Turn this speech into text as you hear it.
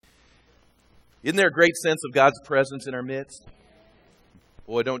Isn't there a great sense of God's presence in our midst?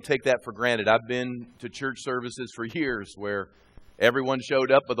 Boy, don't take that for granted. I've been to church services for years where everyone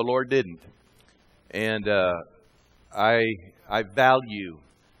showed up, but the Lord didn't. And I value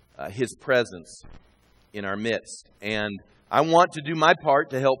His presence in our midst. And I want to do my part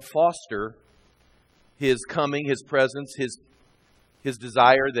to help foster His coming, His presence, His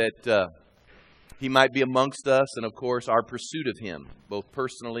desire that He might be amongst us, and of course our pursuit of Him, both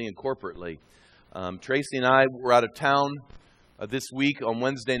personally and corporately. Tracy and I were out of town this week on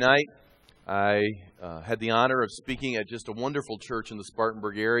Wednesday night. I had the honor of speaking at just a wonderful church in the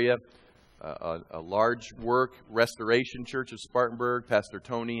Spartanburg area, a large work restoration church of Spartanburg, Pastor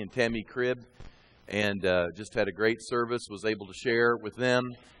Tony and Tammy Cribb, and just had a great service, was able to share with them,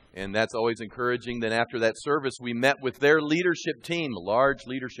 and that's always encouraging. Then after that service, we met with their leadership team, a large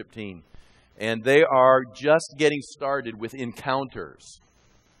leadership team, and they are just getting started with encounters.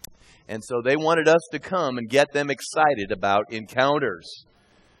 And so they wanted us to come and get them excited about encounters.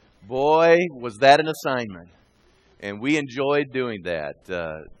 Boy, was that an assignment. And we enjoyed doing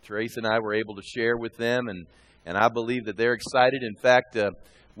that. Trace and I were able to share with them, and I believe that they're excited. In fact,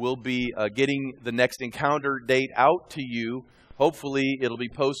 we'll be getting the next encounter date out to you. Hopefully, it'll be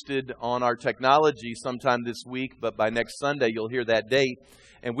posted on our technology sometime this week, but by next Sunday, you'll hear that date.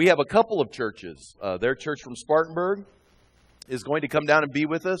 And we have a couple of churches. Their church from Spartanburg is going to come down and be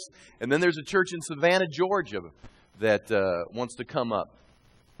with us. And then there's a church in Savannah, Georgia that wants to come up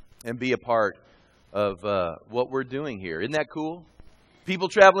and be a part of what we're doing here. Isn't that cool? People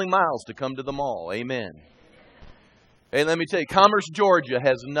traveling miles to come to the mall. Amen. Hey, let me tell you, Commerce, Georgia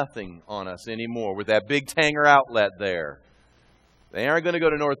has nothing on us anymore with that big Tanger outlet there. They aren't going to go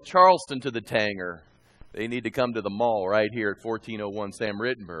to North Charleston to the Tanger. They need to come to the mall right here at 1401 Sam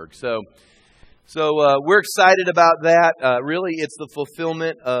Rittenberg. So we're excited about that. Really, it's the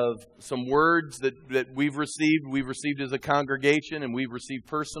fulfillment of some words that we've received. We've received as a congregation, and we've received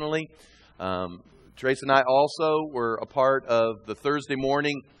personally. Trace and I also were a part of the Thursday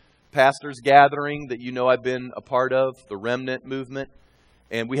morning pastors gathering that you know I've been a part of, the Remnant movement.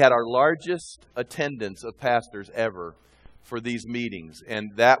 And we had our largest attendance of pastors ever for these meetings, and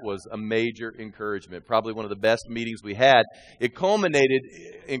that was a major encouragement, probably one of the best meetings we had. It culminated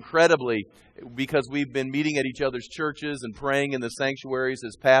incredibly because we've been meeting at each other's churches and praying in the sanctuaries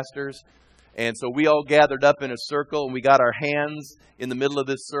as pastors, and so we all gathered up in a circle, and we got our hands in the middle of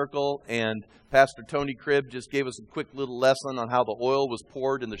this circle, and Pastor Tony Cribb just gave us a quick little lesson on how the oil was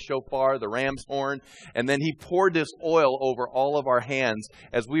poured in the shofar, the ram's horn, and then he poured this oil over all of our hands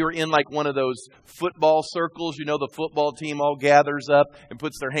as we were in like one of those football circles. You know, the football team all gathers up and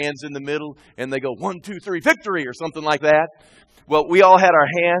puts their hands in the middle, and they go 1, 2, 3, victory, or something like that. Well, we all had our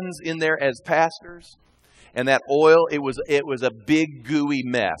hands in there as pastors, and that oil, it was a big gooey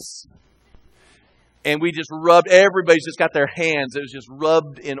mess. And we just rubbed, everybody's just got their hands, it was just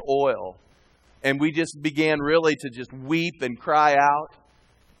rubbed in oil. And we just began really to just weep and cry out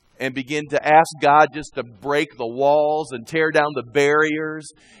and begin to ask God just to break the walls and tear down the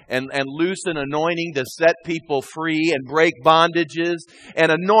barriers and loose an anointing to set people free and break bondages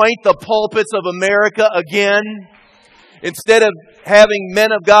and anoint the pulpits of America again. Instead of having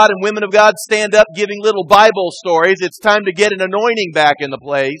men of God and women of God stand up giving little Bible stories, it's time to get an anointing back in the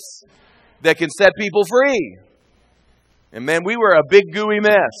place that can set people free. And man, we were a big gooey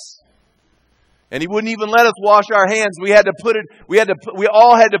mess. And he wouldn't even let us wash our hands. We all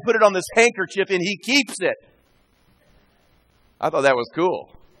had to put it on this handkerchief, and he keeps it. I thought that was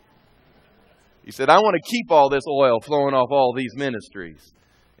cool. He said, I want to keep all this oil flowing off all these ministries.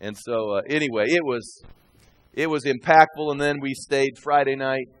 And so anyway, it was impactful. And then we stayed Friday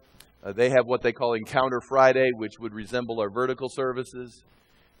night. They have what they call Encounter Friday, which would resemble our vertical services.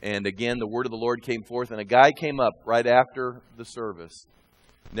 And again, the word of the Lord came forth, and a guy came up right after the service.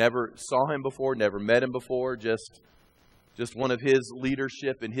 Never saw him before, never met him before, just one of his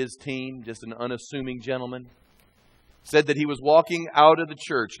leadership and his team, just an unassuming gentleman. Said that he was walking out of the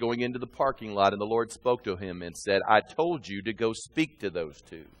church, going into the parking lot, and the Lord spoke to him and said, I told you to go speak to those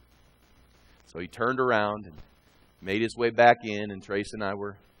two. So he turned around and made his way back in, and Trace and I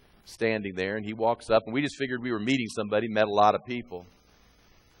were standing there, and he walks up, and we just figured we were meeting somebody, met a lot of people.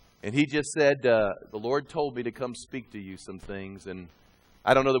 And he just said, the Lord told me to come speak to you some things. And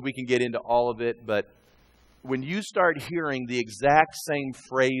I don't know that we can get into all of it, but when you start hearing the exact same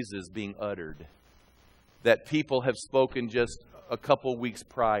phrases being uttered that people have spoken just a couple weeks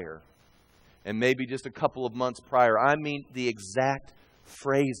prior, and maybe just a couple of months prior, I mean the exact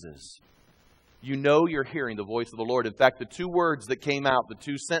phrases, you know you're hearing the voice of the Lord. In fact, the two words that came out, the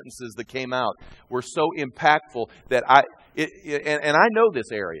two sentences that came out were so impactful that I know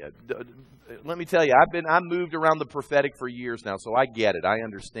this area. let me tell you, I've moved around the prophetic for years now, so I get it. I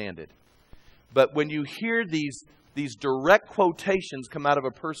understand it. But when you hear these direct quotations come out of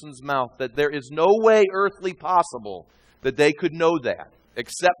a person's mouth that there is no way earthly possible that they could know that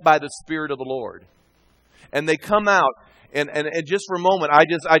except by the Spirit of the Lord. And they come out, and just for a moment, I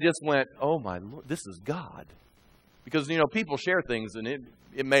just went, oh my Lord, this is God. Because, people share things, and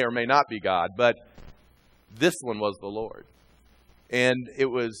it may or may not be God, but this one was the Lord. And it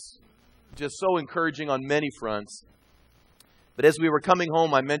was just so encouraging on many fronts. But as we were coming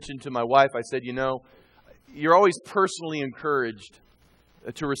home, I mentioned to my wife, I said, you're always personally encouraged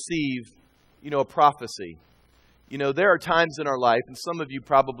to receive, a prophecy. There are times in our life, and some of you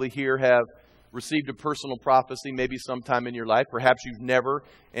probably here have received a personal prophecy maybe sometime in your life. Perhaps you've never,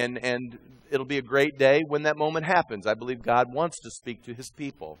 and it'll be a great day when that moment happens. I believe God wants to speak to His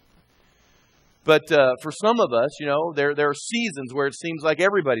people. But for some of us, there are seasons where it seems like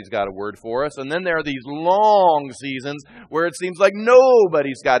everybody's got a word for us. And then there are these long seasons where it seems like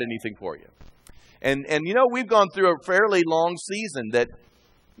nobody's got anything for you. And we've gone through a fairly long season that,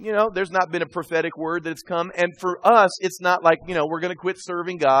 there's not been a prophetic word that's come. And for us, it's not like, we're going to quit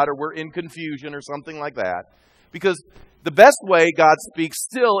serving God or we're in confusion or something like that. Because the best way God speaks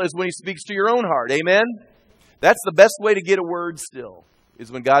still is when He speaks to your own heart. Amen? That's the best way to get a word still,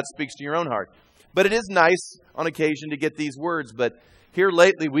 is when God speaks to your own heart. But it is nice on occasion to get these words. But here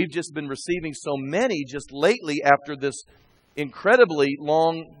lately, we've just been receiving so many just lately after this incredibly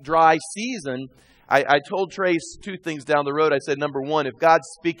long, dry season. I told Trace two things down the road. I said, number one, if God's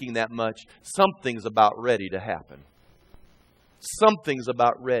speaking that much, something's about ready to happen. Something's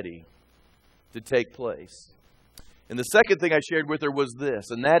about ready to take place. And the second thing I shared with her was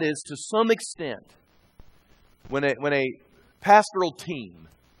this, and that is, to some extent, when a pastoral team,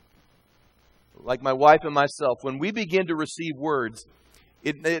 like my wife and myself, when we begin to receive words,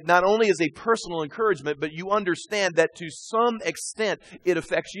 it not only is a personal encouragement, but you understand that to some extent it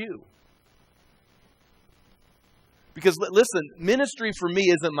affects you. Because listen, ministry for me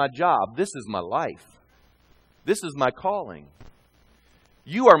isn't my job. This is my life. This is my calling.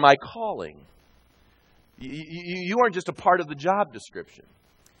 You are my calling. You aren't just a part of the job description.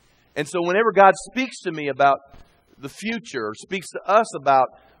 And so whenever God speaks to me about the future, or speaks to us about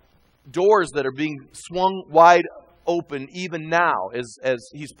doors that are being swung wide open even now as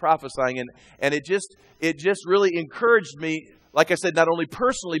He's prophesying, and it just really encouraged me, like I said, not only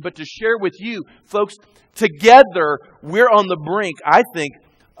personally, but to share with you, folks, together we're on the brink, I think,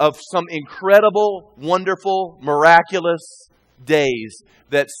 of some incredible, wonderful, miraculous days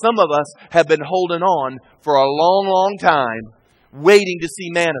that some of us have been holding on for a long, long time, waiting to see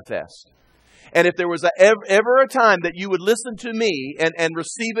manifest. And if there was ever a time that you would listen to me and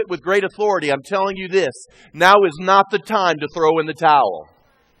receive it with great authority, I'm telling you this, now is not the time to throw in the towel.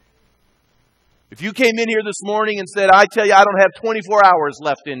 If you came in here this morning and said, I tell you, I don't have 24 hours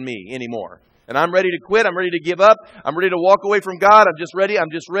left in me anymore, and I'm ready to quit, I'm ready to give up, I'm ready to walk away from God, I'm just ready, I'm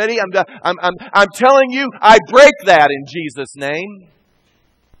telling you, I break that in Jesus' name.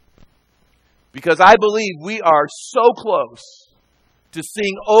 Because I believe we are so close to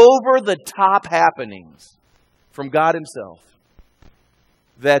seeing over-the-top happenings from God Himself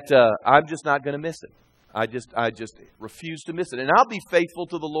that I'm just not going to miss it. I just refuse to miss it. And I'll be faithful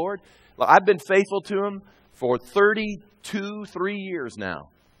to the Lord. I've been faithful to Him for 3 years now.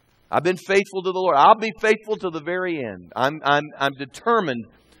 I've been faithful to the Lord. I'll be faithful to the very end. I'm determined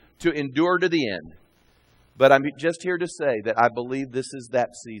to endure to the end. But I'm just here to say that I believe this is that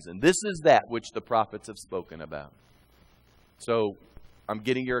season. This is that which the prophets have spoken about. So I'm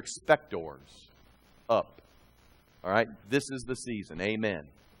getting your expectors up. All right? This is the season. Amen.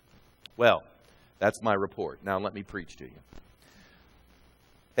 Well, that's my report. Now let me preach to you.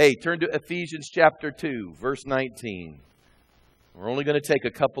 Hey, turn to Ephesians chapter 2, verse 19. We're only going to take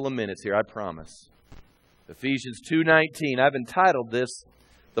a couple of minutes here, I promise. Ephesians 2:19. I've entitled this,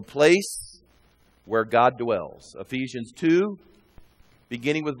 The Place Where God Dwells. Ephesians 2,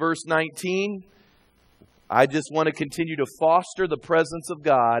 beginning with verse 19. I just want to continue to foster the presence of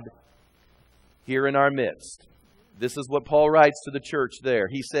God here in our midst. This is what Paul writes to the church there.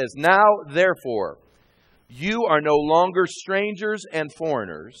 He says, Now, therefore, you are no longer strangers and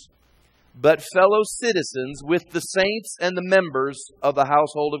foreigners, but fellow citizens with the saints and the members of the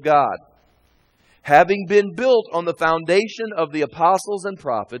household of God, having been built on the foundation of the apostles and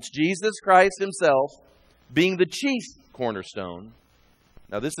prophets, Jesus Christ Himself being the chief cornerstone.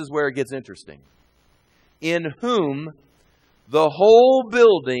 Now, this is where it gets interesting. In whom the whole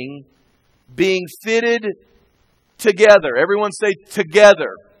building being fitted together. Everyone say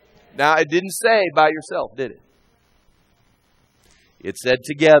together. Now, it didn't say by yourself, did it? It said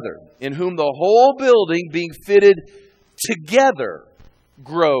together, in whom the whole building being fitted together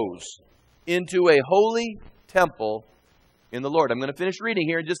grows into a holy temple in the Lord. I'm going to finish reading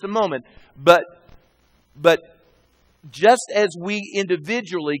here in just a moment. But just as we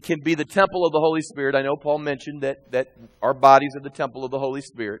individually can be the temple of the Holy Spirit, I know Paul mentioned that our bodies are the temple of the Holy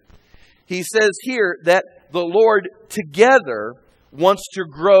Spirit. He says here that the Lord together wants to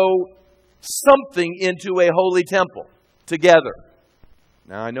grow something into a holy temple together.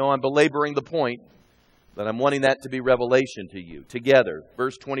 Now, I know I'm belaboring the point, but I'm wanting that to be revelation to you. Together.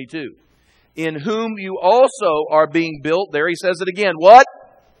 Verse 22. In whom you also are being built, there he says it again, what?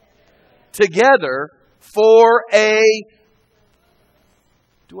 Together for a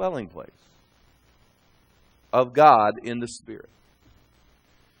dwelling place of God in the Spirit.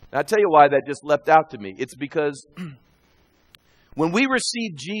 Now, I'll tell you why that just leapt out to me. It's because when we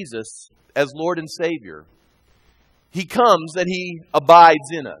receive Jesus as Lord and Savior, He comes and He abides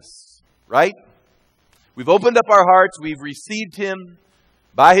in us, right? We've opened up our hearts. We've received Him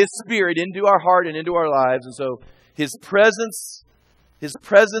by His Spirit into our heart and into our lives. And so His presence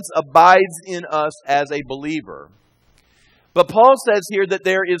abides in us as a believer. But Paul says here that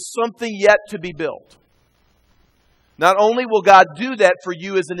there is something yet to be built. Not only will God do that for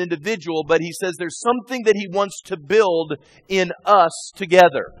you as an individual, but He says there's something that He wants to build in us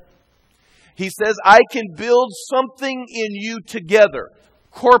together. He says, I can build something in you together,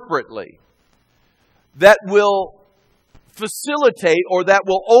 corporately, that will facilitate or that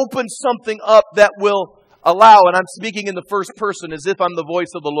will open something up that will allow, and I'm speaking in the first person as if I'm the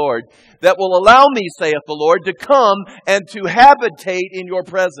voice of the Lord, that will allow me, saith the Lord, to come and to habitate in your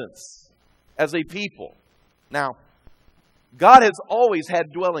presence as a people. Now, God has always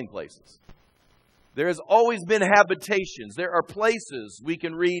had dwelling places. There has always been habitations. There are places we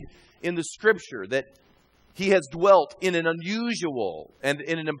can read in the Scripture that He has dwelt in an unusual and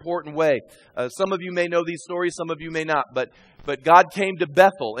in an important way. Some of you may know these stories, some of you may not. But God came to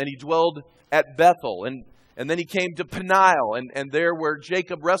Bethel and He dwelled at Bethel. And then He came to Peniel. And there where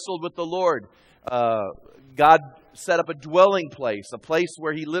Jacob wrestled with the Lord, God set up a dwelling place, a place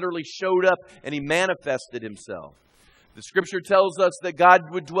where He literally showed up and He manifested Himself. The Scripture tells us that God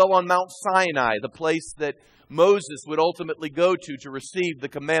would dwell on Mount Sinai, the place that Moses would ultimately go to receive the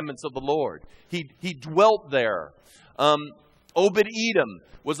commandments of the Lord. He dwelt there. Obed-Edom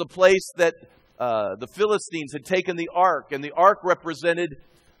was a place that the Philistines had taken the ark, and the ark represented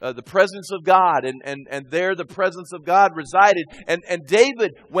the presence of God, and there the presence of God resided. And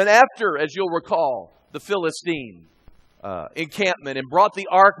David went after, as you'll recall, the Philistine encampment and brought the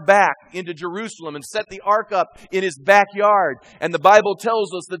ark back into Jerusalem and set the ark up in his backyard. And the Bible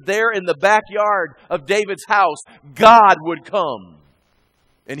tells us that there in the backyard of David's house, God would come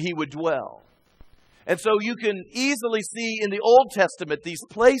and He would dwell. And so you can easily see in the Old Testament these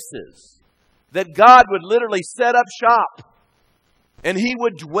places that God would literally set up shop and He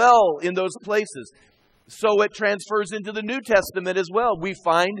would dwell in those places. So it transfers into the New Testament as well. We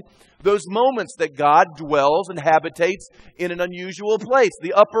find those moments that God dwells and habitates in an unusual place.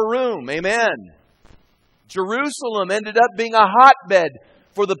 The upper room, amen. Jerusalem ended up being a hotbed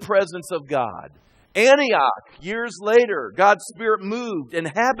for the presence of God. Antioch, years later, God's Spirit moved and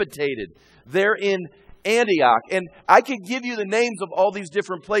habitated there in Antioch. And I could give you the names of all these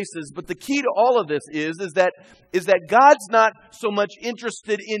different places, but the key to all of this is that God's not so much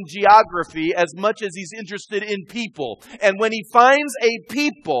interested in geography as much as He's interested in people. And when He finds a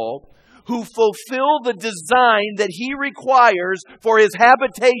people who fulfill the design that He requires for His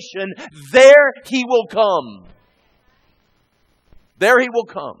habitation, there He will come. There He will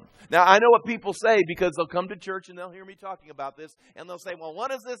come. Now, I know what people say because they'll come to church and they'll hear me talking about this, and they'll say, well,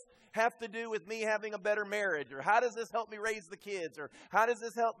 what does this have to do with me having a better marriage? Or how does this help me raise the kids? Or how does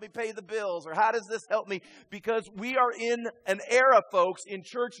this help me pay the bills? Or how does this help me? Because we are in an era, folks, in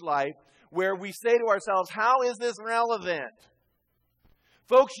church life where we say to ourselves, how is this relevant?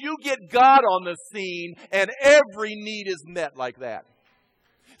 Folks, you get God on the scene and every need is met like that.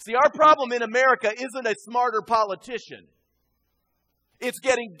 See, our problem in America isn't a smarter politician. It's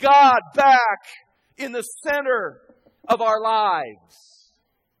getting God back in the center of our lives.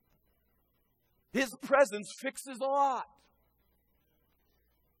 His presence fixes a lot.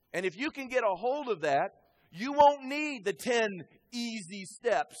 And if you can get a hold of that, you won't need the 10 easy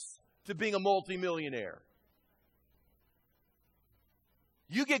steps to being a multimillionaire.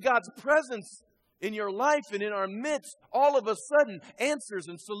 You get God's presence in your life and in our midst, all of a sudden, answers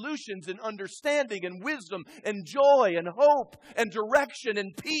and solutions and understanding and wisdom and joy and hope and direction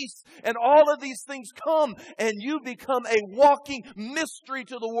and peace. And all of these things come and you become a walking mystery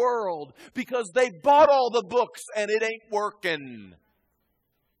to the world because they bought all the books and it ain't working.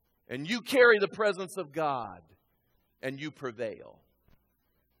 And you carry the presence of God. And you prevail.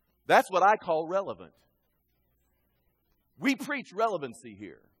 That's what I call relevant. We preach relevancy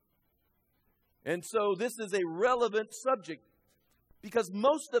here. And so this is a relevant subject because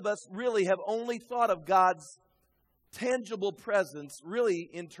most of us really have only thought of God's tangible presence really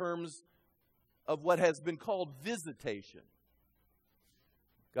in terms of what has been called visitation.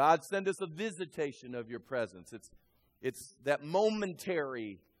 God, send us a visitation of your presence. It's that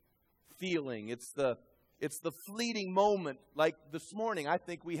momentary feeling. It's the fleeting moment. Like this morning, I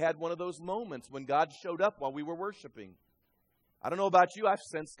think we had one of those moments when God showed up while we were worshiping. I don't know about you, I've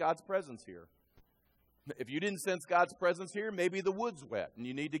sensed God's presence here. If you didn't sense God's presence here, maybe the wood's wet and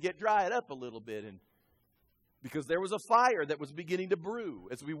you need to get dried up a little bit. And because there was a fire that was beginning to brew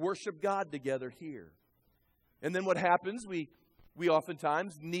as we worship God together here. And then what happens, we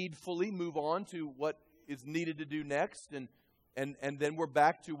oftentimes needfully move on to what is needed to do next. And then we're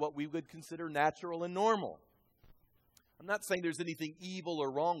back to what we would consider natural and normal. I'm not saying there's anything evil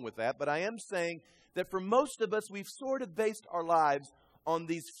or wrong with that, but I am saying that for most of us, we've sort of based our lives on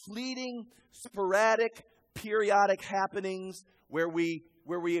these fleeting, sporadic, periodic happenings where we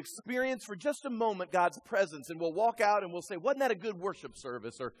experience for just a moment God's presence, and we'll walk out and we'll say, wasn't that a good worship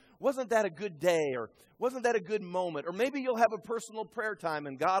service? Or wasn't that a good day? Or wasn't that a good moment? Or maybe you'll have a personal prayer time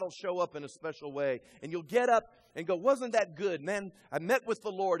and God will show up in a special way. And you'll get up and go, wasn't that good? Man, I met with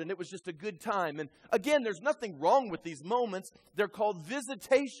the Lord and it was just a good time. And again, there's nothing wrong with these moments. They're called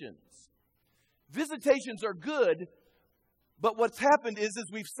visitations. Visitations are good. But what's happened is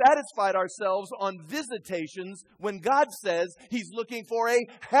we've satisfied ourselves on visitations when God says He's looking for a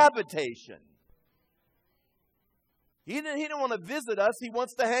habitation. He didn't want to visit us. He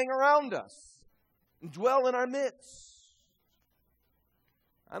wants to hang around us and dwell in our midst.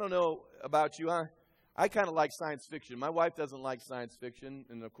 I don't know about you. I kind of like science fiction. My wife doesn't like science fiction.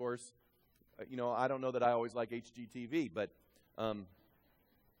 And of course, I don't know that I always like HGTV. But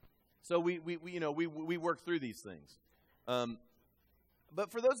so we work through these things.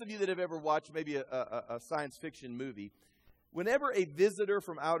 But for those of you that have ever watched maybe a science fiction movie, whenever a visitor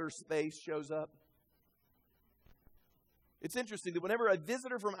from outer space shows up, it's interesting that whenever a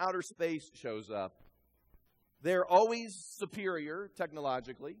visitor from outer space shows up, they're always superior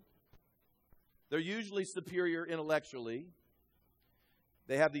technologically. They're usually superior intellectually.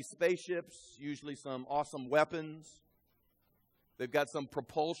 They have these spaceships, usually some awesome weapons. They've got some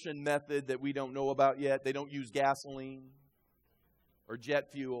propulsion method that we don't know about yet. They don't use gasoline or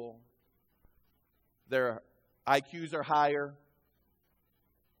jet fuel. Their IQs are higher.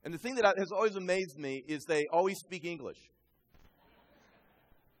 And the thing that has always amazed me is they always speak English.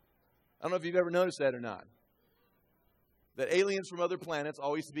 I don't know if you've ever noticed that or not. That aliens from other planets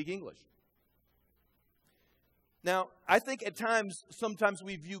always speak English. Now, I think at times, sometimes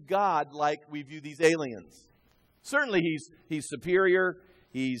we view God like we view these aliens. Certainly, he's superior.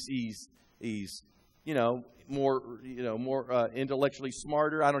 He's more intellectually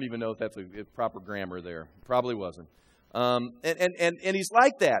smarter. I don't even know if that's a proper grammar there. Probably wasn't. And he's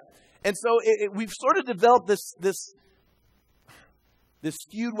like that. And so we've sort of developed this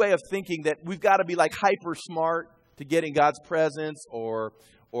skewed way of thinking that we've got to be like hyper smart to get in God's presence, or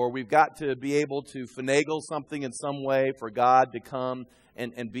we've got to be able to finagle something in some way for God to come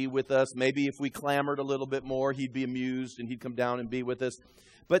and be with us. Maybe if we clamored a little bit more, He'd be amused and He'd come down and be with us.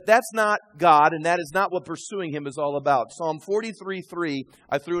 But that's not God, and that is not what pursuing Him is all about. Psalm 43:3,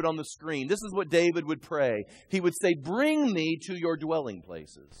 I threw it on the screen. This is what David would pray. He would say, bring me to your dwelling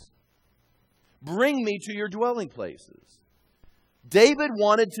places. Bring me to your dwelling places. David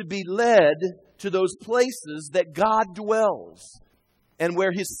wanted to be led to those places that God dwells and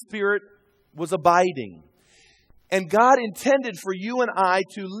where His Spirit was abiding. And God intended for you and I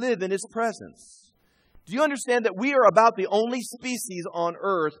to live in His presence. Do you understand that we are about the only species on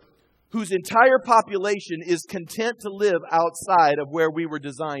earth whose entire population is content to live outside of where we were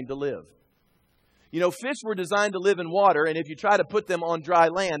designed to live? You know, fish were designed to live in water, and if you try to put them on dry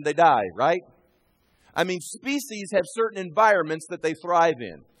land, they die, right? I mean, species have certain environments that they thrive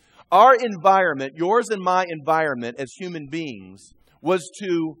in. Our environment, yours and my environment as human beings, was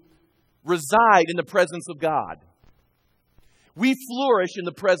to reside in the presence of God. We flourish in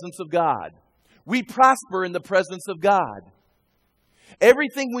the presence of God. We prosper in the presence of God.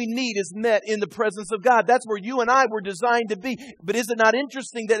 Everything we need is met in the presence of God. That's where you and I were designed to be. But is it not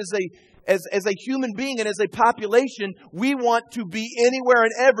interesting that as a human being and as a population, we want to be anywhere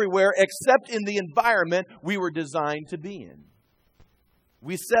and everywhere except in the environment we were designed to be in?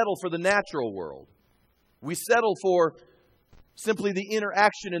 We settle for the natural world. We settle for simply the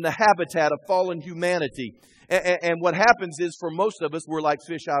interaction and the habitat of fallen humanity. And what happens is, for most of us, we're like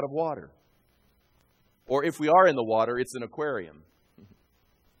fish out of water. Or if we are in the water, it's an aquarium.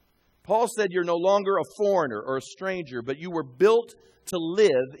 Paul said you're no longer a foreigner or a stranger, but you were built to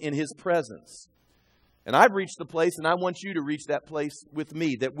live in His presence. And I've reached the place, and I want you to reach that place with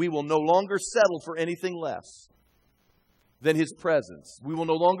me, that we will no longer settle for anything less than His presence. We will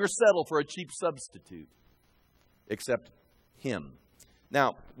no longer settle for a cheap substitute except Him.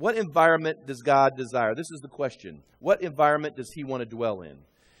 Now, what environment does God desire? This is the question. What environment does He want to dwell in?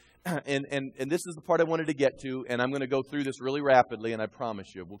 And this is the part I wanted to get to, and I'm going to go through this really rapidly, and I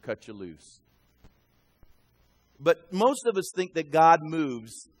promise you, we'll cut you loose. But most of us think that God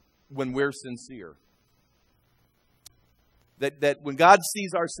moves when we're sincere. That when God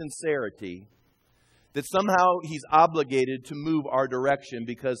sees our sincerity, that somehow He's obligated to move our direction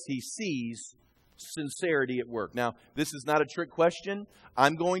because He sees sincerity at work. Now, this is not a trick question.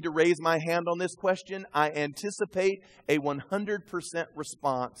 I'm going to raise my hand on this question. I anticipate a 100%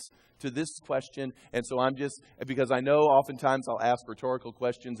 response to this question. And so because I know oftentimes I'll ask rhetorical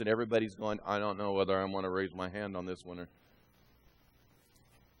questions and everybody's going, I don't know whether I want to raise my hand on this one.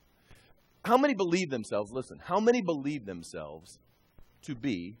 How many believe themselves, listen, how many believe themselves to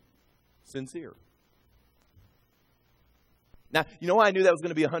be sincere? Now, you know why I knew that was going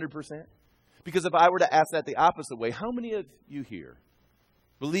to be 100%? Because if I were to ask that the opposite way, how many of you here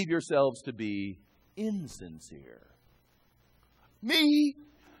believe yourselves to be insincere? Me?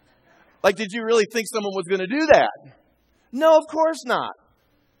 Like, did you really think someone was going to do that? No, of course not.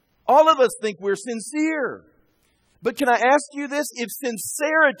 All of us think we're sincere. But can I ask you this? If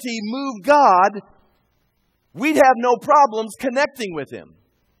sincerity moved God, we'd have no problems connecting with Him.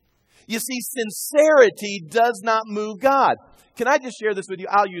 You see, sincerity does not move God. Can I just share this with you?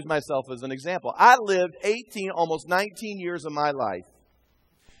 I'll use myself as an example. I lived 18, almost 19 years of my life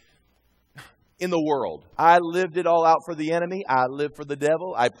in the world. I lived it all out for the enemy. I lived for the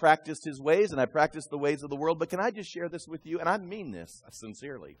devil. I practiced his ways and I practiced the ways of the world. But can I just share this with you? And I mean this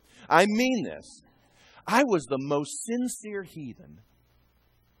sincerely. I mean this. I was the most sincere heathen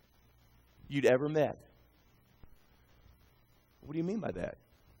you'd ever met. What do you mean by that?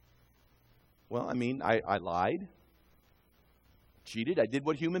 Well, I mean, I lied, cheated. I did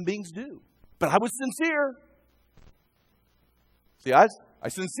what human beings do. But I was sincere. See, I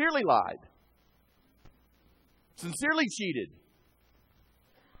sincerely lied. Sincerely cheated.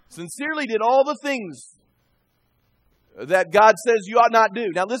 Sincerely did all the things that God says you ought not do.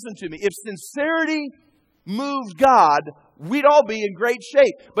 Now listen to me. If sincerity moved God, we'd all be in great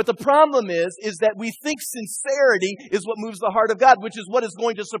shape. But the problem is that we think sincerity is what moves the heart of God, which is what is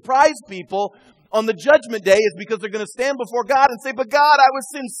going to surprise people on the judgment day, is because they're going to stand before God and say, but God, I was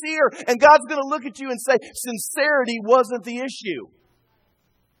sincere. And God's going to look at you and say, sincerity wasn't the issue.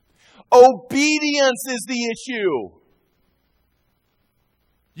 Obedience is the issue.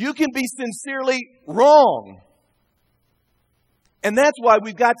 You can be sincerely wrong. And that's why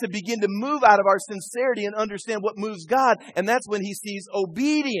we've got to begin to move out of our sincerity and understand what moves God. And that's when He sees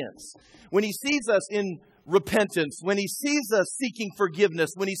obedience. When He sees us in repentance. When He sees us seeking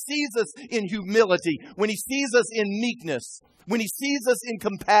forgiveness. When He sees us in humility. When He sees us in meekness. When He sees us in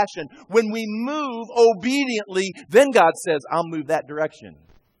compassion. When we move obediently, then God says, I'll move that direction.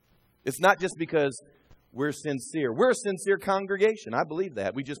 It's not just because we're sincere. We're a sincere congregation. I believe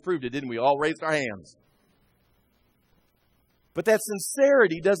that. We just proved it, didn't we? All raised our hands. But that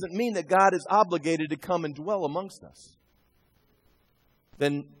sincerity doesn't mean that God is obligated to come and dwell amongst us.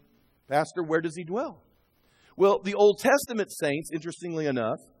 Then, Pastor, where does He dwell? Well, the Old Testament saints, interestingly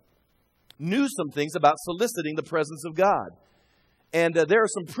enough, knew some things about soliciting the presence of God. And there are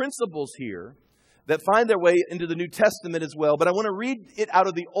some principles here that find their way into the New Testament as well. But I want to read it out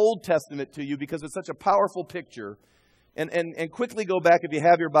of the Old Testament to you because it's such a powerful picture. And quickly go back, if you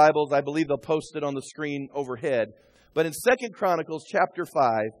have your Bibles, I believe they'll post it on the screen overhead. But in 2 Chronicles chapter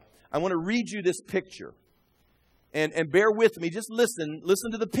 5, I want to read you this picture. And bear with me. Just listen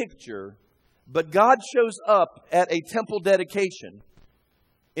to the picture. But God shows up at a temple dedication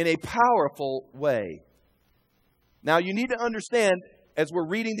in a powerful way. Now you need to understand, as we're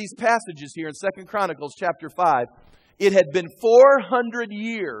reading these passages here in 2 Chronicles chapter 5, it had been 400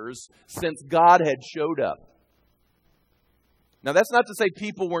 years since God had showed up. Now that's not to say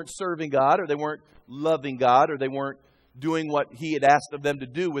people weren't serving God, or they weren't loving God, or they weren't doing what He had asked of them to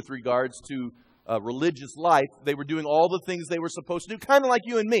do with regards to religious life. They were doing all the things they were supposed to do, kind of like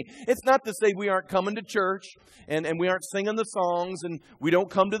you and me. It's not to say we aren't coming to church and we aren't singing the songs and we don't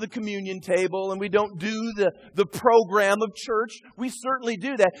come to the communion table and we don't do the program of church. We certainly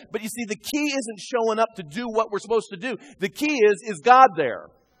do that. But you see, the key isn't showing up to do what we're supposed to do. The key is God there?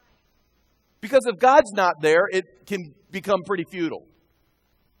 Because if God's not there, it can become pretty futile.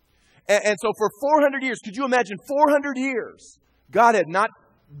 And so for 400 years, could you imagine 400 years, God had not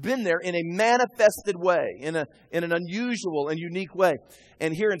been there in a manifested way, in an unusual and unique way.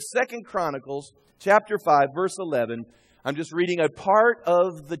 And here in 2 Chronicles chapter 5, verse 11, I'm just reading a part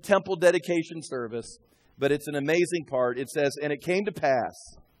of the temple dedication service, but it's an amazing part. It says, "And it came to pass,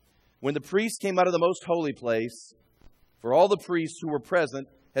 when the priests came out of the most holy place, for all the priests who were present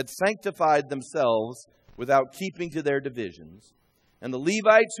had sanctified themselves without keeping to their divisions, and the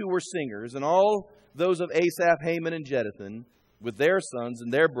Levites who were singers, and all those of Asaph, Heman, and Jeduthun, with their sons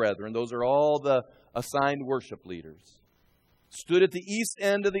and their brethren," those are all the assigned worship leaders, "stood at the east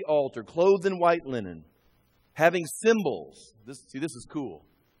end of the altar, clothed in white linen, having cymbals." This is cool.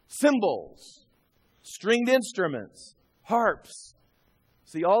 Cymbals, stringed instruments, harps.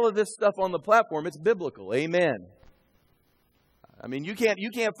 See, all of this stuff on the platform, it's biblical. Amen. I mean, you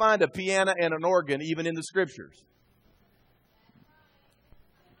can't find a piano and an organ even in the Scriptures.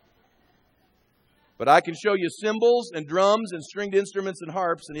 But I can show you cymbals and drums and stringed instruments and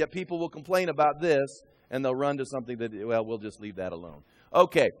harps, and yet people will complain about this, and they'll run to something that, well, we'll just leave that alone.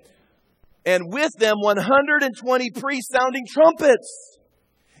 Okay. "And with them 120 priests sounding trumpets.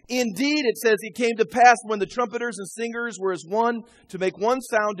 Indeed," it says, "it came to pass when the trumpeters and singers were as one, to make one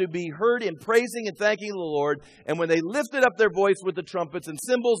sound to be heard in praising and thanking the Lord. And when they lifted up their voice with the trumpets and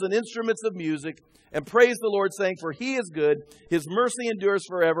cymbals and instruments of music, and praised the Lord, saying, For He is good, His mercy endures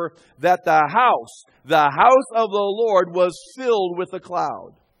forever, that the house of the Lord was filled with a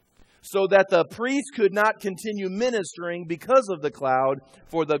cloud, so that the priest could not continue ministering because of the cloud,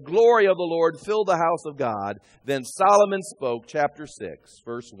 for the glory of the Lord filled the house of God. Then Solomon spoke," chapter 6,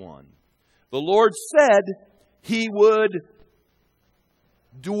 verse 1. "The Lord said He would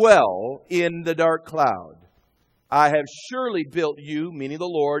dwell in the dark cloud. I have surely built you," meaning the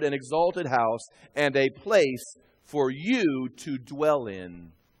Lord, "an exalted house and a place for you to dwell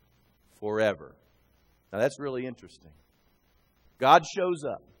in forever." Now that's really interesting. God shows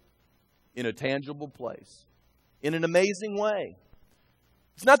up in a tangible place, in an amazing way.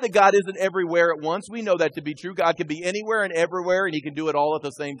 It's not that God isn't everywhere at once. We know that to be true. God can be anywhere and everywhere, and He can do it all at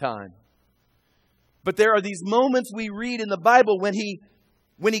the same time. But there are these moments we read in the Bible when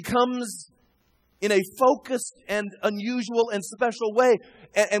He comes in a focused and unusual and special way.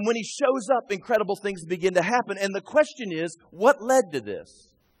 And when He shows up, incredible things begin to happen. And the question is, what led to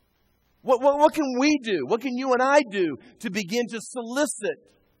this? What can we do? What can you and I do to begin to solicit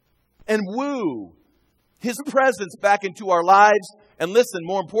and woo His presence back into our lives? And listen,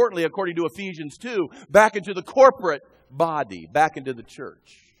 more importantly, according to Ephesians 2, back into the corporate body, back into the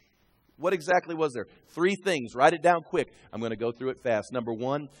church. What exactly was there? 3 things. Write it down quick. I'm going to go through it fast. Number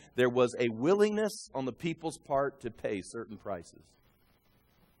 1, there was a willingness on the people's part to pay certain prices.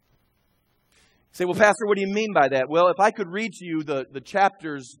 You say, well, Pastor, what do you mean by that? Well, if I could read to you the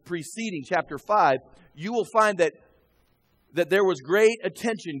chapters preceding chapter 5, you will find that there was great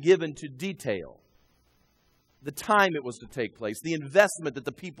attention given to detail. The time it was to take place, the investment that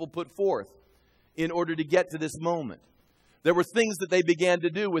the people put forth in order to get to this moment. There were things that they began to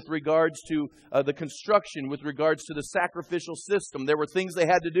do with regards to the construction, with regards to the sacrificial system. There were things they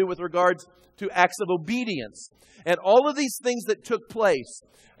had to do with regards to acts of obedience. And all of these things that took place,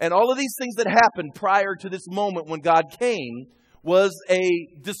 and all of these things that happened prior to this moment when God came, was a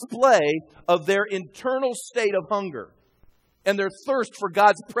display of their internal state of hunger and their thirst for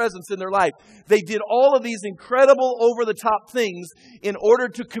God's presence in their life. They did all of these incredible over-the-top things in order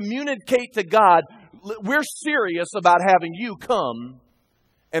to communicate to God, we're serious about having you come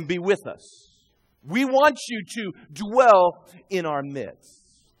and be with us. We want you to dwell in our midst.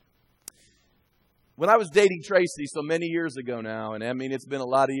 When I was dating Tracy so many years ago now, and I mean, it's been a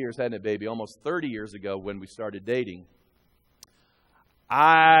lot of years, hasn't it, baby? Almost 30 years ago when we started dating.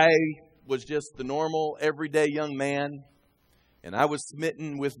 I was just the normal, everyday young man, and I was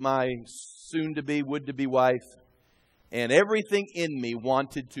smitten with my soon-to-be, would-to-be wife, and everything in me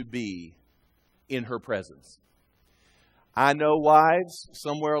wanted to be in her presence. I know, wives,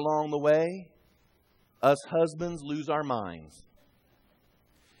 somewhere along the way, us husbands lose our minds.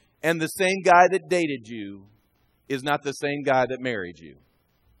 And the same guy that dated you is not the same guy that married you.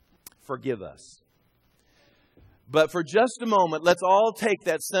 Forgive us. But for just a moment, let's all take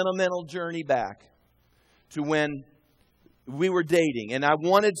that sentimental journey back to when we were dating, and I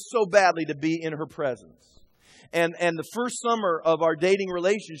wanted so badly to be in her presence. And the first summer of our dating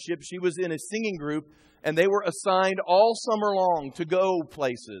relationship, she was in a singing group, and they were assigned all summer long to go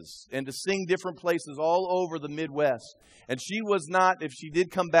places and to sing different places all over the Midwest. And she was not, if she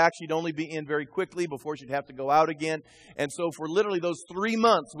did come back, she'd only be in very quickly before she'd have to go out again. And so for literally those 3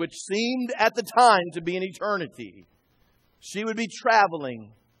 months, which seemed at the time to be an eternity, she would be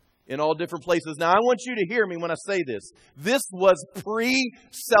traveling in all different places. Now, I want you to hear me when I say this. This was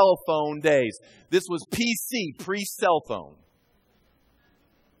pre-cell phone days. This was PC, pre-cell phone.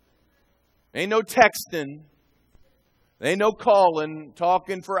 Ain't no texting. Ain't no calling,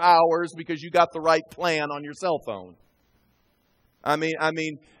 talking for hours because you got the right plan on your cell phone. I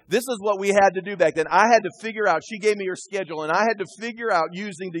mean, this is what we had to do back then. I had to figure out, she gave me her schedule, and I had to figure out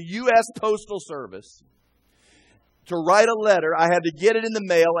using the U.S. Postal Service to write a letter. I had to get it in the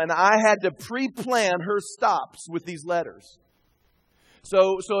mail, and I had to pre-plan her stops with these letters.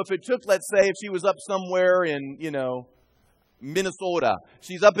 So if it took, let's say, if she was up somewhere in, Minnesota.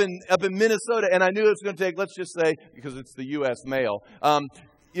 She's up in Minnesota, and I knew it was going to take, let's just say, because it's the U.S. mail,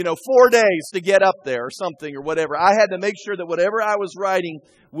 4 days to get up there or something or whatever. I had to make sure that whatever I was writing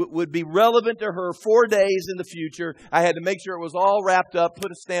would be relevant to her 4 days in the future. I had to make sure it was all wrapped up,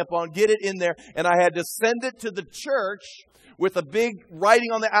 put a stamp on, get it in there, and I had to send it to the church with a big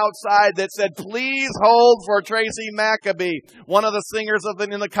writing on the outside that said, "Please hold for Tracy Maccabee, one of the singers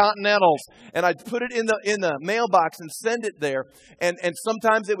in the Continentals." And I'd put it in the mailbox and send it there. And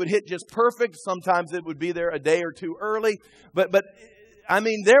sometimes it would hit just perfect. Sometimes it would be there a day or two early. But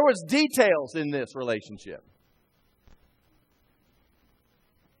there was details in this relationship.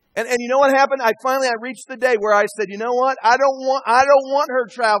 And you know what happened? I reached the day where I said, you know what? I don't want her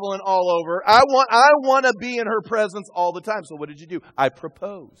traveling all over. I want to be in her presence all the time. So what did you do? I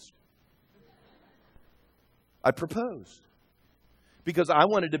proposed. Because I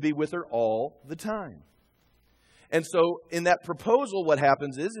wanted to be with her all the time. And so in that proposal, what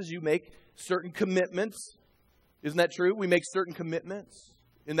happens is you make certain commitments. Isn't that true? We make certain commitments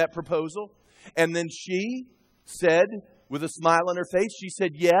in that proposal. And then she said, with a smile on her face, she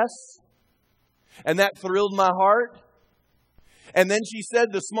said yes. And that thrilled my heart. And then she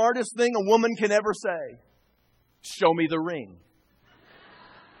said the smartest thing a woman can ever say: "Show me the ring."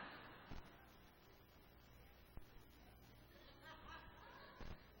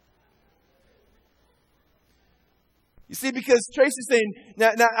 You see, because Tracy's saying,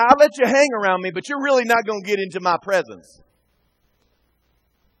 now I'll let you hang around me, but you're really not going to get into my presence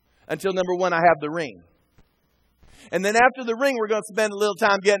until, number one, I have the ring. And then after the ring, we're going to spend a little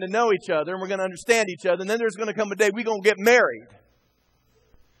time getting to know each other, and we're going to understand each other. And then there's going to come a day we're going to get married.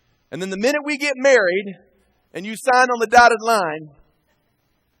 And then the minute we get married and you sign on the dotted line,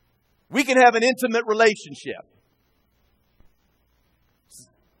 we can have an intimate relationship.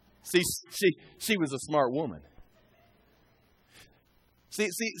 See, she was a smart woman. See,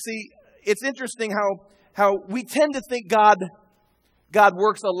 it's interesting how we tend to think God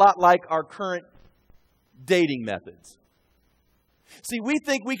works a lot like our current dating methods. See, we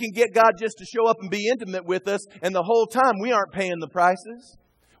think we can get God just to show up and be intimate with us, and the whole time we aren't paying the prices.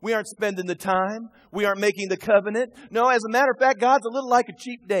 We aren't spending the time. We aren't making the covenant. No, as a matter of fact, God's a little like a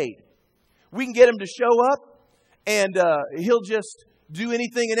cheap date. We can get Him to show up, and He'll just do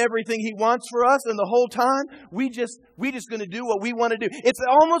anything and everything He wants for us, and the whole time we just going to do what we want to do. It's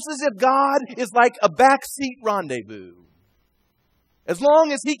almost as if God is like a backseat rendezvous. As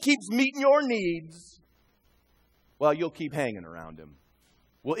long as He keeps meeting your needs, well, you'll keep hanging around Him.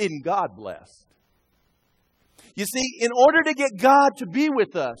 Well, isn't God blessed? You see, in order to get God to be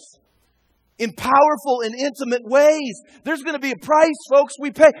with us in powerful and intimate ways, there's going to be a price, folks,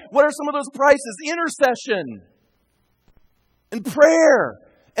 we pay. What are some of those prices? Intercession and prayer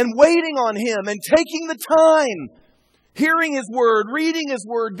and waiting on Him and taking the time, hearing His Word, reading His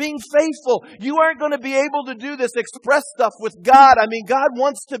Word, being faithful. You aren't going to be able to do this express stuff with God. God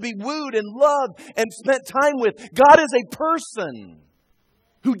wants to be wooed and loved and spent time with. God is a person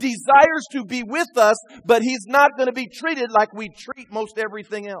who desires to be with us, but He's not going to be treated like we treat most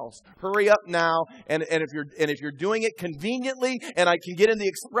everything else. Hurry up now, and if you're doing it conveniently, and I can get in the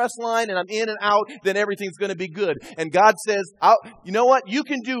express line, and I'm in and out, then everything's going to be good. And God says, you know what? You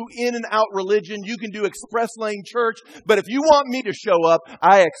can do in and out religion, you can do express lane church, but if you want me to show up,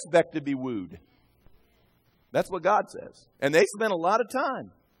 I expect to be wooed. That's what God says. And they spent a lot of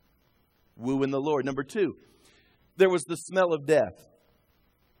time wooing the Lord. Number two, there was the smell of death.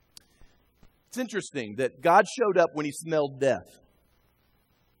 It's interesting that God showed up when He smelled death.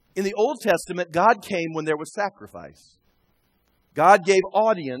 In the Old Testament, God came when there was sacrifice. God gave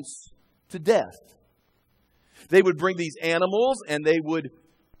audience to death. They would bring these animals and they would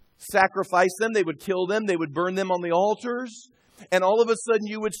sacrifice them. They would kill them. They would burn them on the altars. And all of a sudden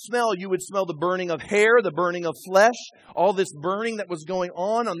you would smell the burning of hair, the burning of flesh, all this burning that was going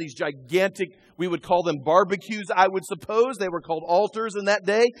on these gigantic, we would call them barbecues, I would suppose. They were called altars in that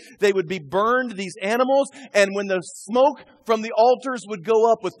day. They would be burned, these animals, and when the smoke from the altars would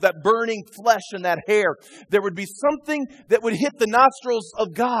go up with that burning flesh and that hair, there would be something that would hit the nostrils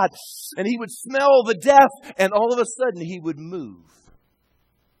of God, and He would smell the death, and all of a sudden He would move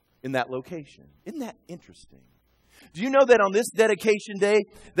in that location. Isn't that interesting? Do you know that on this dedication day,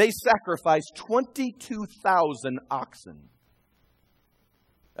 they sacrificed 22,000 oxen?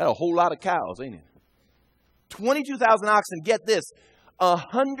 That's a whole lot of cows, ain't it? 22,000 oxen. Get this,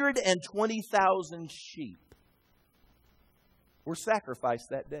 120,000 sheep were sacrificed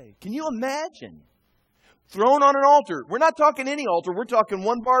that day. Can you imagine? Thrown on an altar. We're not talking any altar. We're talking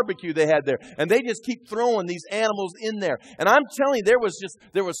one barbecue they had there. And they just keep throwing these animals in there. And I'm telling you, there was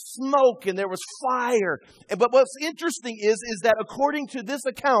smoke and there was fire. But what's interesting is that according to this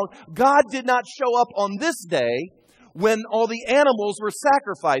account, God did not show up on this day when all the animals were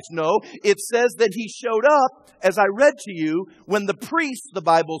sacrificed. No, it says that He showed up, as I read to you, when the priests, the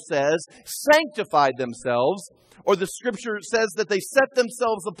Bible says, sanctified themselves. Or the Scripture says that they set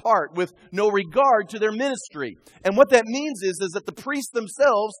themselves apart with no regard to their ministry. And what that means is that the priests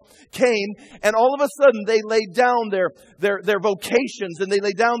themselves came and all of a sudden they laid down their vocations and they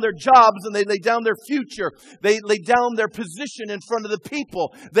laid down their jobs and they laid down their future. They laid down their position in front of the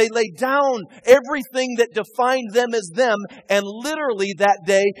people. They laid down everything that defined them as them. And literally that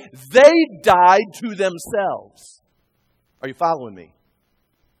day, they died to themselves. Are you following me?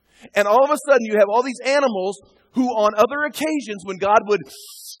 And all of a sudden you have all these animals who on other occasions when God would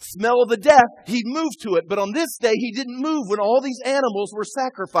smell the death, He'd move to it. But on this day, He didn't move when all these animals were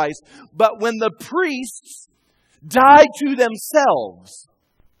sacrificed. But when the priests died to themselves,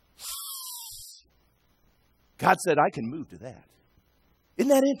 God said, I can move to that. Isn't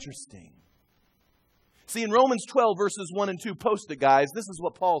that interesting? See, in Romans 12, verses 1 and 2, post it, guys. This is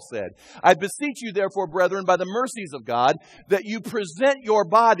what Paul said. I beseech you, therefore, brethren, by the mercies of God, that you present your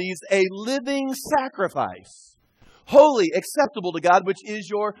bodies a living sacrifice, holy, acceptable to God, which is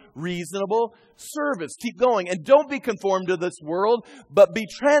your reasonable service. Keep going. And don't be conformed to this world, but be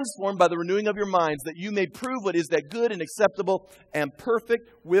transformed by the renewing of your minds, that you may prove what is that good and acceptable and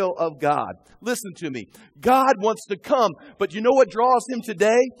perfect will of God. Listen to me. God wants to come, but you know what draws Him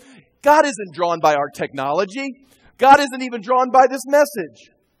today? God isn't drawn by our technology. God isn't even drawn by this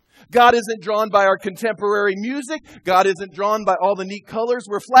message. God isn't drawn by our contemporary music. God isn't drawn by all the neat colors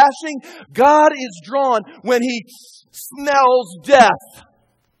we're flashing. God is drawn when He smells death.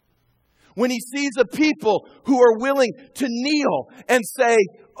 When He sees a people who are willing to kneel and say,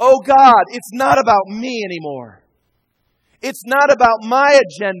 oh God, it's not about me anymore. It's not about my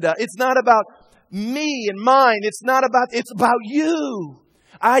agenda. It's not about me and mine. It's about you.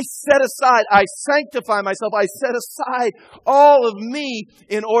 I sanctify myself. I set aside all of me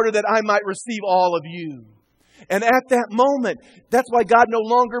in order that I might receive all of you. And at that moment, that's why God no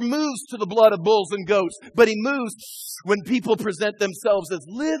longer moves to the blood of bulls and goats, but He moves when people present themselves as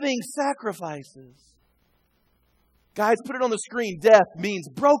living sacrifices. Guys, put it on the screen. Death means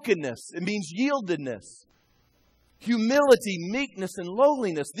brokenness. It means yieldedness, humility, meekness, and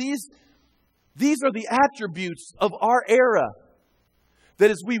lowliness. These are the attributes of our era. That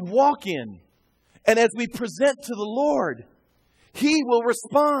as we walk in and as we present to the Lord, He will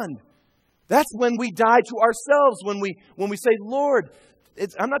respond. That's when we die to ourselves. When we say, Lord,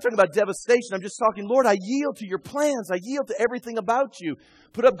 I'm not talking about devastation. I'm just talking, Lord, I yield to your plans. I yield to everything about you.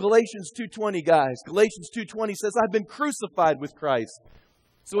 Put up Galatians 2:20, guys. Galatians 2:20 says, I've been crucified with Christ.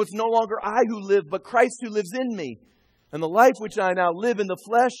 So it's no longer I who live, but Christ who lives in me. And the life which I now live in the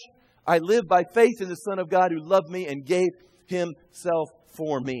flesh, I live by faith in the Son of God who loved me and gave Himself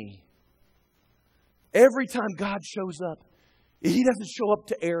for me. Every time God shows up, He doesn't show up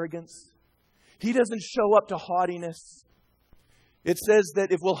to arrogance. He doesn't show up to haughtiness. It says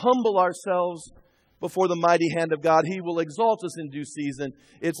that if we'll humble ourselves before the mighty hand of God, He will exalt us in due season.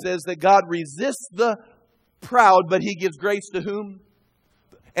 It says that God resists the proud, but He gives grace to whom?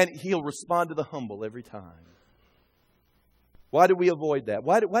 And He'll respond to the humble every time. Why do we avoid that?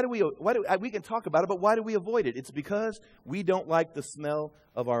 We can talk about it, but why do we avoid it? It's because we don't like the smell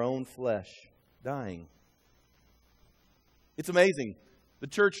of our own flesh dying. It's amazing. The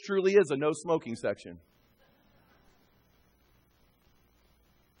church truly is a no smoking section.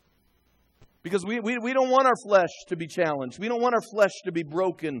 Because we don't want our flesh to be challenged. We don't want our flesh to be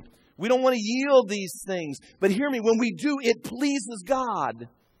broken. We don't want to yield these things. But hear me, when we do, it pleases God.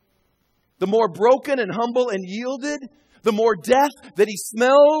 the more broken and humble and yielded, the more death that he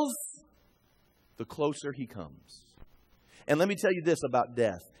smells, the closer he comes. And let me tell you this about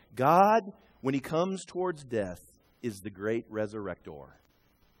death. God, when he comes towards death, is the great resurrector.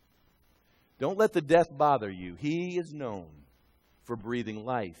 Don't let the death bother you. He is known for breathing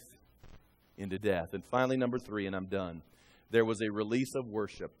life into death. And finally, number 3, and I'm done. There was a release of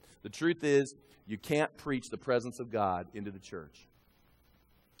worship. The truth is, you can't preach the presence of God into the church.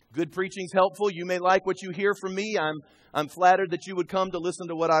 Good preaching's helpful. You may like what you hear from me. I'm flattered that you would come to listen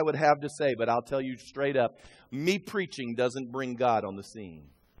to what I would have to say. But I'll tell you straight up, me preaching doesn't bring God on the scene.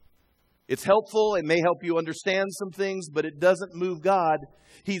 It's helpful. It may help you understand some things, but it doesn't move God.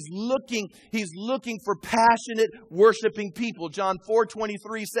 He's looking for passionate, worshiping people. John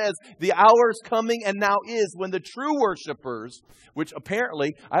 4:23 says, the hour is coming and now is when the true worshipers, which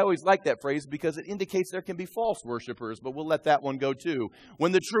apparently, I always like that phrase because it indicates there can be false worshipers, but we'll let that one go too.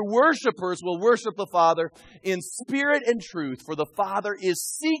 When the true worshipers will worship the Father in spirit and truth, for the Father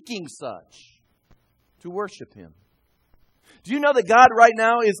is seeking such to worship Him. Do you know that God right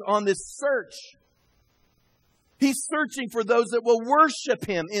now is on this search? He's searching for those that will worship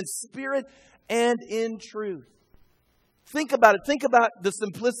Him in spirit and in truth. Think about it. Think about the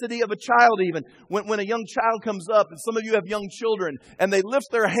simplicity of a child even. When a young child comes up, and some of you have young children, and they lift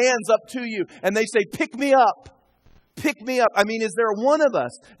their hands up to you, and they say, pick me up. Pick me up. I mean, is there one of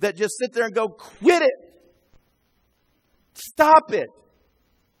us that just sit there and go, quit it? Stop it.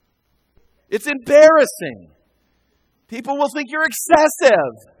 It's embarrassing. People will think you're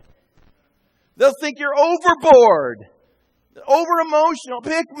excessive. They'll think you're overboard, over-emotional.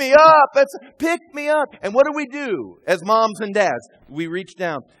 Pick me up. Pick me up. And what do? As moms and dads, we reach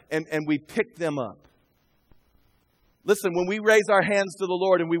down and we pick them up. Listen, when we raise our hands to the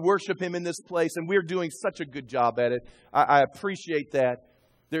Lord and we worship Him in this place, and we're doing such a good job at it, I appreciate that.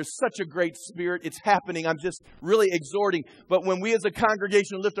 There's such a great spirit. It's happening. I'm just really exhorting. But when we as a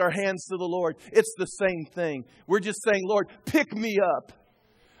congregation lift our hands to the Lord, it's the same thing. We're just saying, Lord, pick me up.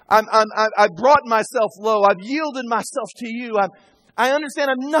 I've brought myself low. I've yielded myself to you. I understand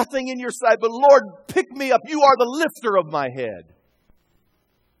I'm nothing in your sight, but Lord, pick me up. You are the lifter of my head.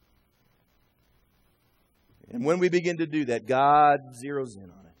 And when we begin to do that, God zeroes in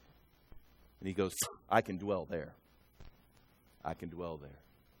on it. And He goes, I can dwell there. I can dwell there.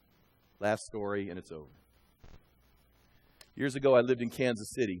 Last story, and it's over. Years ago, I lived in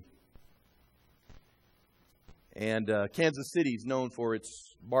Kansas City. And Kansas City is known for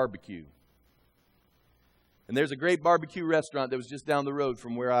its barbecue. And there's a great barbecue restaurant that was just down the road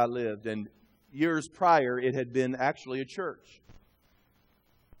from where I lived. And years prior, it had been actually a church.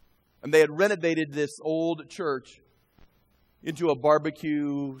 And they had renovated this old church into a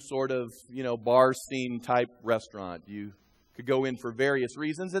barbecue sort of, bar scene type restaurant. You could go in for various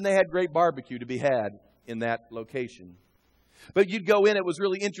reasons, and they had great barbecue to be had in that location. But you'd go in, it was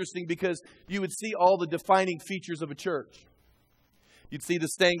really interesting because you would see all the defining features of a church. You'd see the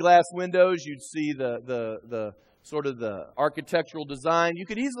stained glass windows, you'd see the sort of the architectural design. You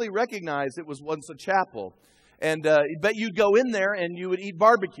could easily recognize it was once a chapel. And but you'd go in there and you would eat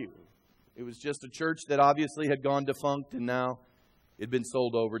barbecue. It was just a church that obviously had gone defunct and now it had been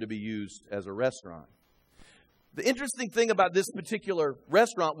sold over to be used as a restaurant. The interesting thing about this particular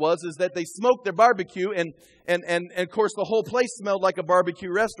restaurant is that they smoked their barbecue and of course the whole place smelled like a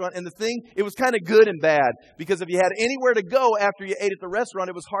barbecue restaurant. And it was kind of good and bad, because if you had anywhere to go after you ate at the restaurant,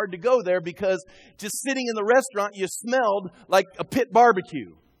 it was hard to go there because just sitting in the restaurant, you smelled like a pit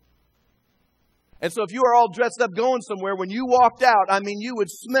barbecue. And so if you were all dressed up going somewhere, when you walked out, you would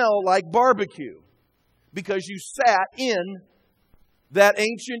smell like barbecue because you sat in that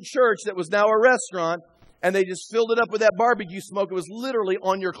ancient church that was now a restaurant. And they just filled it up with that barbecue smoke. It was literally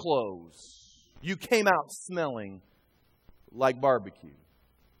on your clothes. You came out smelling like barbecue.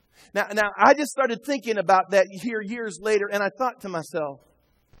 Now I just started thinking about that here years later. And I thought to myself,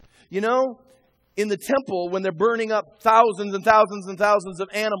 in the temple, when they're burning up thousands and thousands and thousands of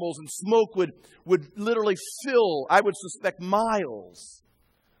animals, and smoke would literally fill, I would suspect, miles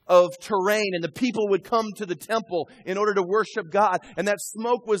of terrain, and the people would come to the temple in order to worship God, and that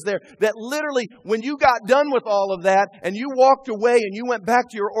smoke was there, that literally when you got done with all of that and you walked away and you went back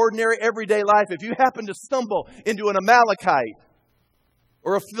to your ordinary everyday life, if you happened to stumble into an Amalekite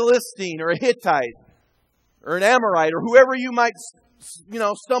or a Philistine or a Hittite or an Amorite or whoever you might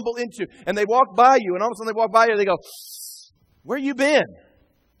stumble into, and they walk by you, and all of a sudden they walk by you and they go, where you been?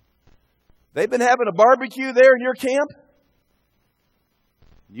 They've been having a barbecue there in your camp?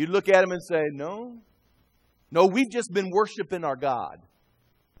 You'd look at them and say, no, we've just been worshiping our God.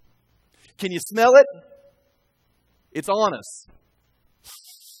 Can you smell it? It's on us.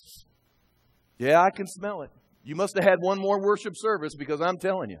 Yeah, I can smell it. You must have had one more worship service because I'm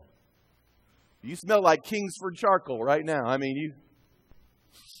telling you. You smell like Kingsford charcoal right now. I mean, you...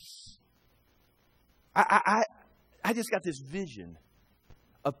 I just got this vision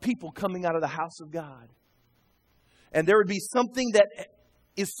of people coming out of the house of God. And there would be something that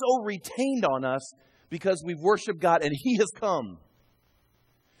is so retained on us because we've worshiped God and He has come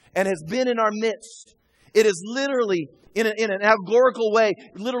and has been in our midst. It is literally, in an allegorical way,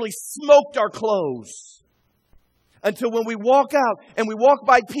 literally smoked our clothes. Until when we walk out and we walk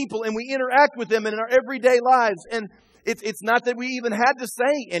by people and we interact with them in our everyday lives. And it's not that we even had to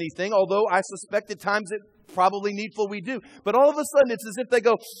say anything, although I suspect at times it's probably needful we do. But all of a sudden it's as if they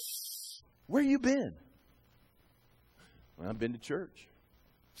go, where you been? Well, I've been to church.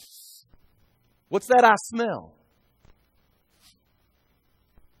 What's that I smell?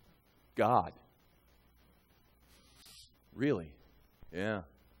 God. Really? Yeah.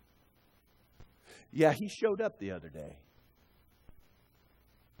 Yeah, He showed up the other day.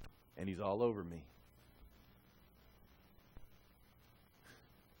 And He's all over me.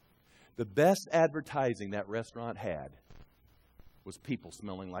 The best advertising that restaurant had was people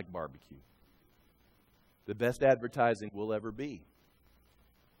smelling like barbecue. The best advertising will ever be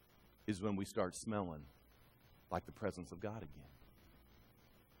is when we start smelling like the presence of God again.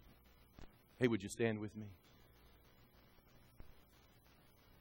 Hey, would you stand with me?